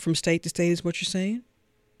vary then from state to state is what you're saying?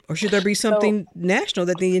 Or should there be something national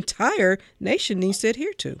that the entire nation needs to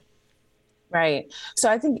adhere to? Right. So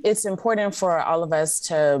I think it's important for all of us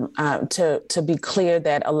to be clear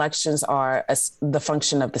that elections are the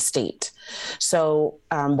function of the state. So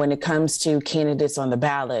when it comes to candidates on the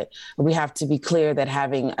ballot, we have to be clear that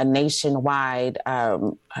having a nationwide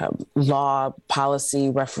law, policy,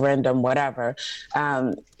 referendum, whatever,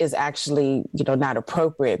 is actually, not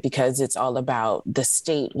appropriate because it's all about the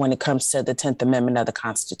state when it comes to the 10th Amendment of the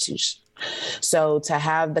Constitution. So to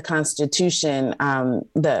have the Constitution,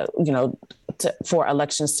 for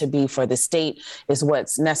elections to be for the state is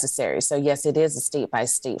what's necessary. So yes, it is a state by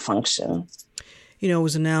state function. It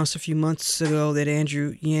was announced a few months ago that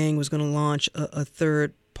Andrew Yang was going to launch a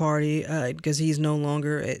third party because he's no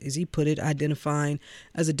longer, as he put it, identifying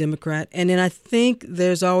as a Democrat. And then I think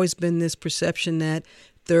there's always been this perception that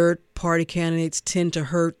third party candidates tend to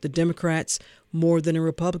hurt the Democrats. more than the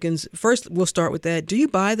Republicans. First, we'll start with that. Do you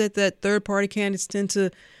buy that third-party candidates tend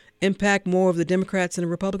to impact more of the Democrats than the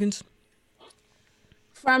Republicans?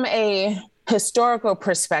 From a historical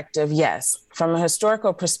perspective, yes. From a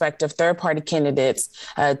historical perspective, third-party candidates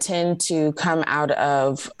tend to come out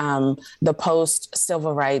of the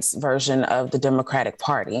post-civil rights version of the Democratic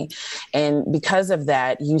Party. And because of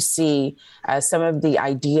that, you see some of the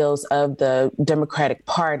ideals of the Democratic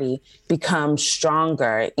Party become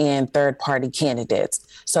stronger in third-party candidates.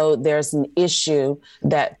 So there's an issue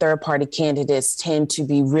that third-party candidates tend to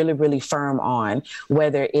be really, really firm on,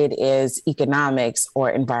 whether it is economics or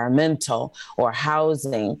environmental or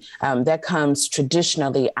housing. That comes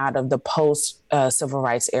traditionally out of the post-civil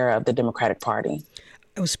rights era of the Democratic Party.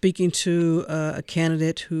 I was speaking to a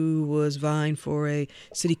candidate who was vying for a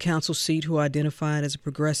city council seat who identified as a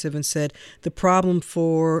progressive and said the problem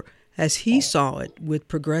for, as he saw it, with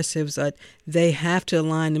progressives, they have to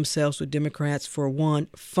align themselves with Democrats for, one,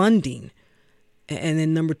 funding, and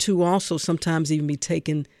then number two, also sometimes even be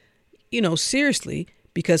taken, seriously,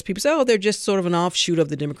 because people say, oh, they're just sort of an offshoot of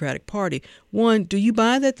the Democratic Party. One, do you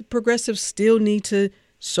buy that the progressives still need to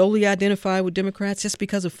solely identify with Democrats just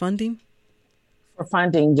because of funding? For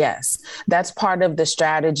funding, yes. That's part of the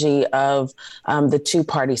strategy of the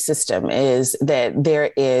two-party system, is that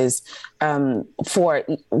there is, for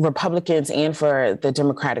Republicans and for the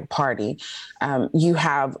Democratic Party, you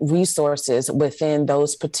have resources within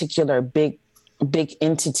those particular big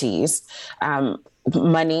entities,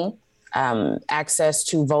 money, access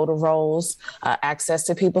to voter rolls, access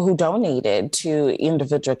to people who donated to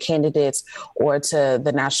individual candidates or to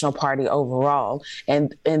the national party overall.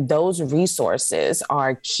 And those resources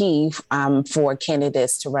are key for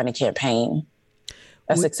candidates to run a campaign,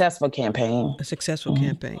 a successful campaign. A successful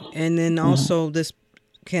campaign. And then also this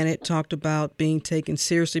candidate talked about being taken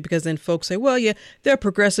seriously, because then folks say, well, yeah, they're a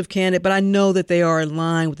progressive candidate, but I know that they are in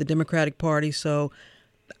line with the Democratic Party, so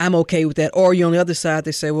I'm okay with that. Or you're on the other side,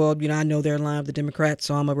 they say, well, I know they're in line with the Democrats,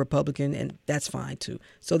 so I'm a Republican, and that's fine too.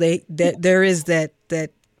 So there is that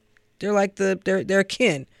they're like they're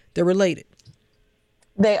kin, they're related.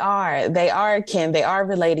 They are kin, they are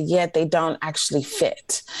related, yet they don't actually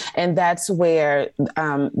fit. And that's where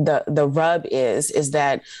the rub is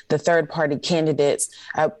that the third party candidates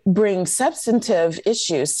bring substantive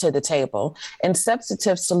issues to the table and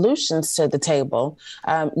substantive solutions to the table.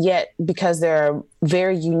 Yet because they're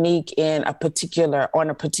very unique on a particular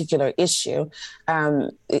issue,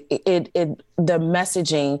 the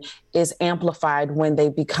messaging is amplified when they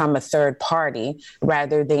become a third party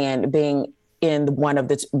rather than being in one of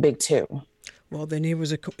the big two. Well, then here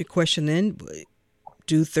was a question then.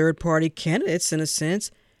 Do third-party candidates, in a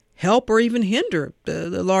sense, help or even hinder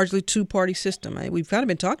the largely two-party system? We've kind of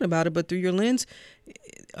been talking about it, but through your lens,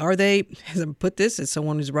 are they, as I put this as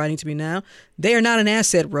someone who's writing to me now, they are not an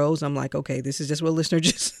asset, Rose. I'm like, okay, this is just what a listener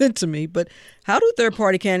just said to me. But how do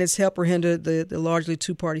third-party candidates help or hinder the largely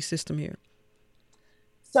two-party system here?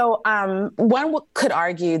 So one could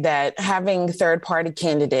argue that having third-party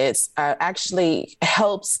candidates actually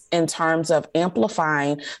helps in terms of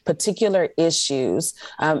amplifying particular issues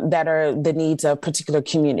that are the needs of particular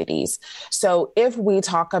communities. So if we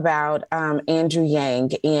talk about Andrew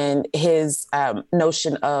Yang and his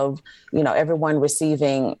notion of, everyone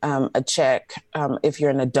receiving a check if you're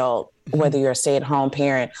an adult, whether you're a stay-at-home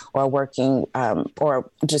parent or working or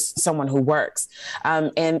just someone who works,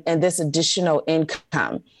 and this additional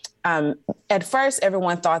income. At first,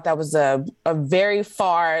 everyone thought that was a very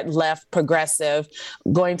far left progressive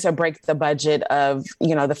going to break the budget of,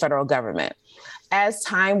 the federal government. As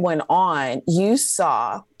time went on, you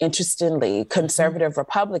saw, interestingly, conservative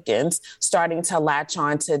Republicans starting to latch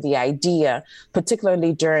on to the idea,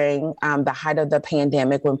 particularly during the height of the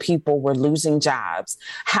pandemic when people were losing jobs,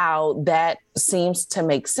 how that seems to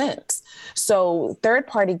make sense. So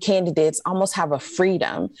third-party candidates almost have a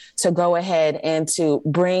freedom to go ahead and to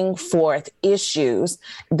bring forth issues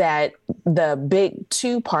that the big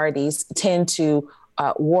two parties tend to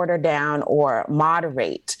water down or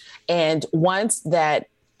moderate. And once that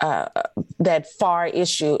far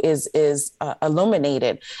issue is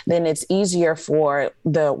illuminated, then it's easier for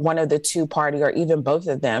one of the two party or even both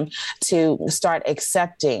of them to start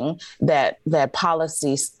accepting that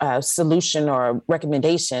policy solution or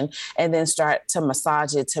recommendation, and then start to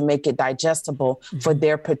massage it to make it digestible for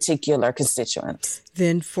their particular constituents.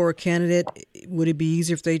 Then for a candidate, would it be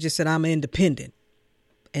easier if they just said, I'm independent,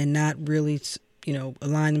 and not really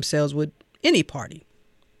align themselves with any party?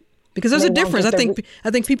 Because there's a difference. I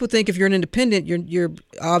think people think if you're an independent, you're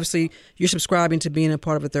obviously subscribing to being a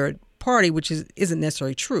part of a third party, which isn't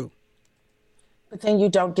necessarily true. But then you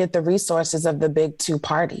don't get the resources of the big two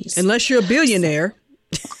parties. Unless you're a billionaire.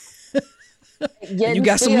 You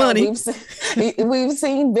got some money. We've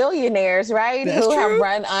seen billionaires, right, That's who true. have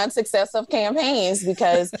run unsuccessful campaigns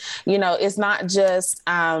because, it's not just,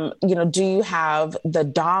 do you have the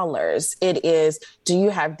dollars? It is, do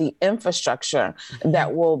you have the infrastructure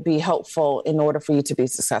that will be helpful in order for you to be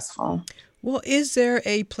successful? Well, is there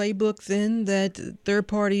a playbook then that third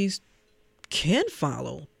parties can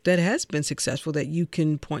follow that has been successful that you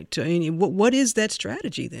can point to? I mean, what is that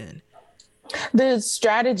strategy then? The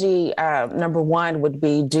strategy, number one, would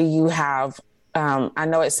be, do you have, I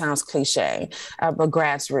know it sounds cliche, but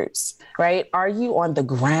grassroots, right? Are you on the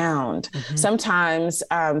ground? Sometimes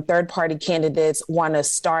third-party candidates want to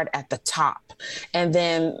start at the top and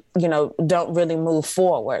then, don't really move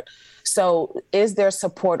forward. So is there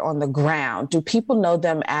support on the ground? Do people know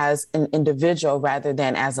them as an individual rather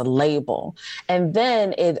than as a label? And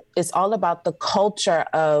then it's all about the culture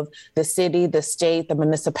of the city, the state, the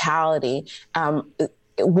municipality.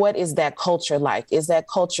 What is that culture like? Is that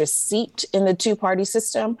culture seeped in the two-party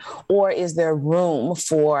system, or is there room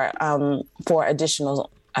for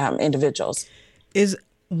additional individuals? Is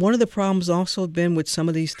one of the problems also been with some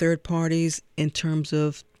of these third parties in terms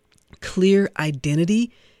of clear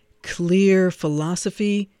identity, clear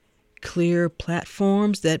philosophy, clear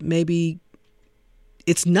platforms that maybe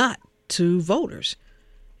it's not to voters?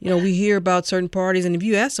 We hear about certain parties, and if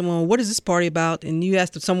you ask someone, what is this party about? And you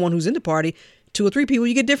ask someone who's in the party, 2 or 3 people,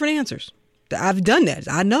 you get different answers. I've done that.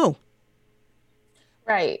 I know.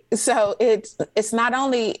 Right. So it's not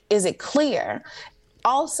only is it clear,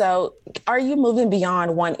 also, are you moving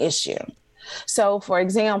beyond one issue? So, for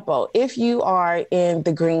example, if you are in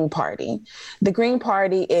the Green Party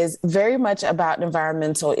is very much about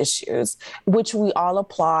environmental issues, which we all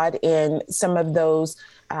applaud in some of those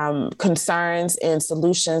concerns and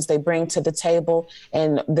solutions they bring to the table,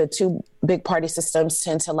 and the two big party systems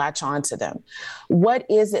tend to latch on to them. What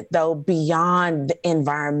is it, though, beyond the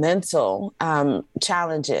environmental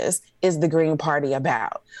challenges is the Green Party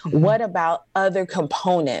about? What about other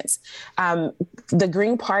components? The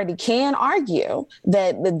Green Party can argue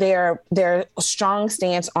that their strong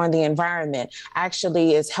stance on the environment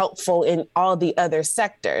actually is helpful in all the other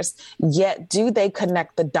sectors, yet do they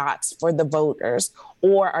connect the dots for the voters?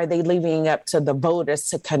 Or are they leaving it up to the voters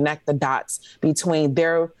to connect the dots between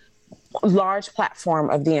their large platform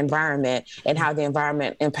of the environment and how the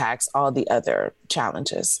environment impacts all the other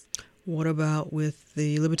challenges? What about with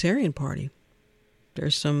the Libertarian Party?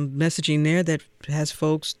 There's some messaging there that has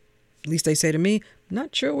folks, at least they say to me,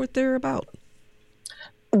 not sure what they're about.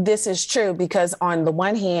 This is true because on the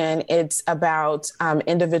one hand, it's about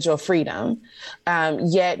individual freedom,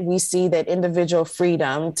 yet we see that individual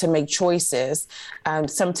freedom to make choices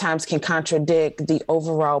sometimes can contradict the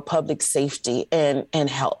overall public safety and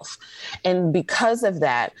health. And because of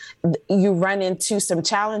that, you run into some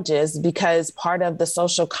challenges because part of the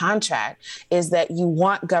social contract is that you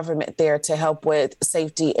want government there to help with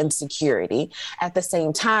safety and security. At the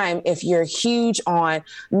same time, if you're huge on,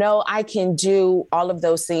 no, I can do all of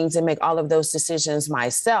those things and make all of those decisions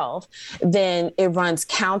myself, then it runs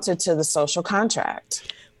counter to the social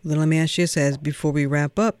contract. Then let me ask you this as before we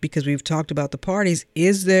wrap up, because we've talked about the parties.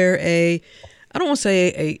 Is there I don't want to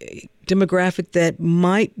say a demographic that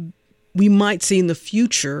we might see in the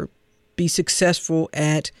future be successful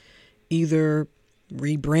at either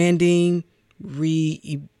rebranding,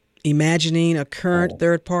 reimagining a current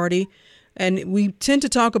third party? And we tend to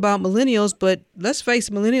talk about millennials, but let's face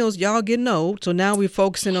it, millennials, y'all getting old. So now we're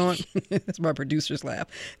focusing on, that's my producer's laugh.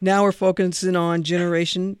 Now we're focusing on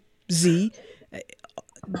Generation Z.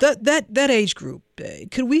 That age group,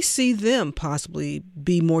 could we see them possibly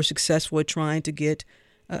be more successful at trying to get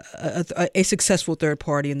a successful third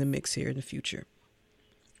party in the mix here in the future?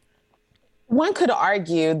 One could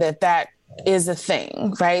argue that is a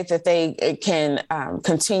thing, right? That they can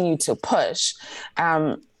continue to push.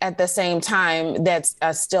 At the same time, that's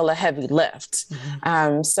still a heavy lift.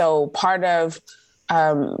 So part of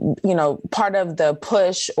the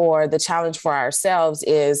push or the challenge for ourselves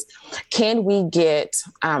is, can we get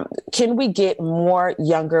more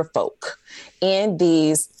younger folk in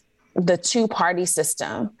the two-party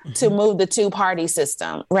system to move the two-party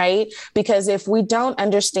system, right? Because if we don't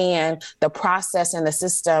understand the process and the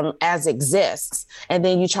system as exists, and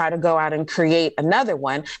then you try to go out and create another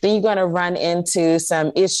one, then you're going to run into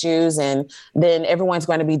some issues, and then everyone's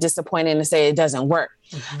going to be disappointed and say it doesn't work.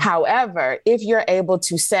 However, if you're able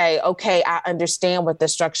to say, okay, I understand what the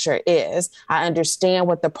structure is, I understand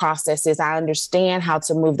what the process is, I understand how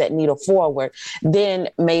to move that needle forward, then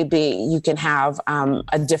maybe you can have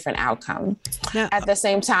a different outcome. Now, at the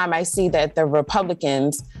same time, I see that the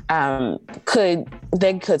Republicans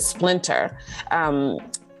could splinter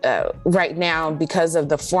right now because of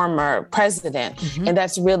the former president. And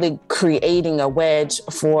that's really creating a wedge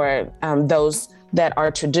for those that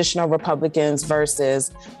are traditional Republicans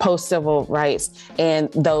versus post-civil rights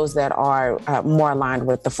and those that are more aligned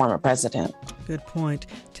with the former president. Good point.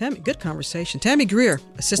 Tammy, good conversation. Tammy Greer,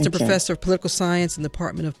 Assistant Professor of Political Science in the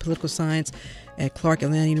Department of Political Science at Clark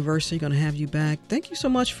Atlanta University. Going to have you back. Thank you so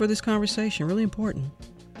much for this conversation. Really important.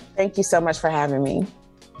 Thank you so much for having me.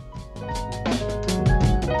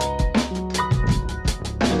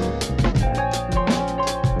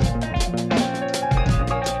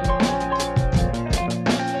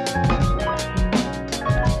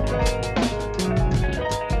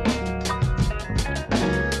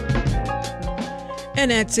 And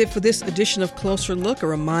that's it for this edition of Closer Look. A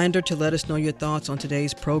reminder to let us know your thoughts on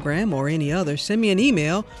today's program or any other. Send me an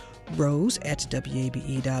email,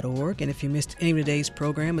 rose@wabe.org. And if you missed any of today's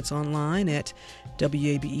program, it's online at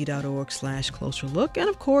wabe.org/closerlook. And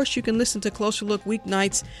of course, you can listen to Closer Look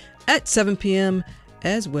weeknights at 7 p.m.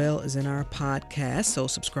 as well as in our podcast. So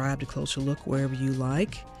subscribe to Closer Look wherever you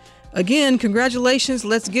like. Again, congratulations.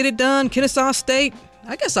 Let's get it done. Kennesaw State.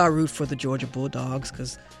 I guess I'll root for the Georgia Bulldogs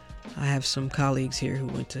because I have some colleagues here who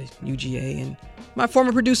went to UGA, and my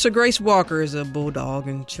former producer, Grace Walker, is a Bulldog,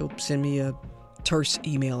 and she'll send me a terse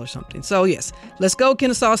email or something. So, yes, let's go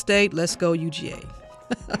Kennesaw State. Let's go UGA.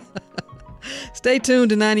 Stay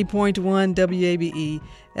tuned to 90.1 WABE,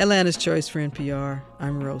 Atlanta's Choice for NPR.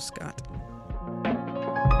 I'm Rose Scott.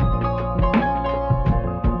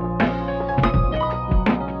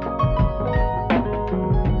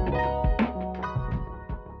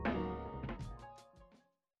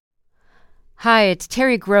 Hi, it's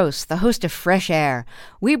Terry Gross, the host of Fresh Air.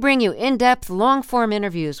 We bring you in-depth, long-form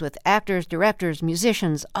interviews with actors, directors,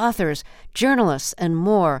 musicians, authors, journalists, and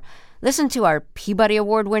more. Listen to our Peabody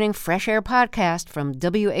Award-winning Fresh Air podcast from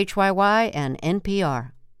WHYY and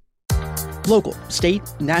NPR. Local, state,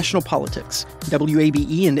 national politics.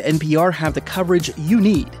 WABE and NPR have the coverage you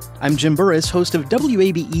need. I'm Jim Burris, host of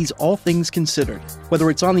WABE's All Things Considered. Whether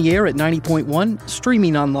it's on the air at 90.1,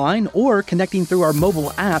 streaming online, or connecting through our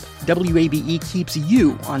mobile app, WABE keeps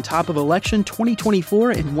you on top of election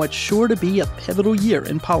 2024 in what's sure to be a pivotal year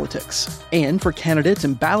in politics. And for candidates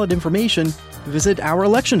and ballot information, visit our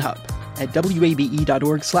election hub at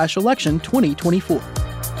wabe.org/election 2024.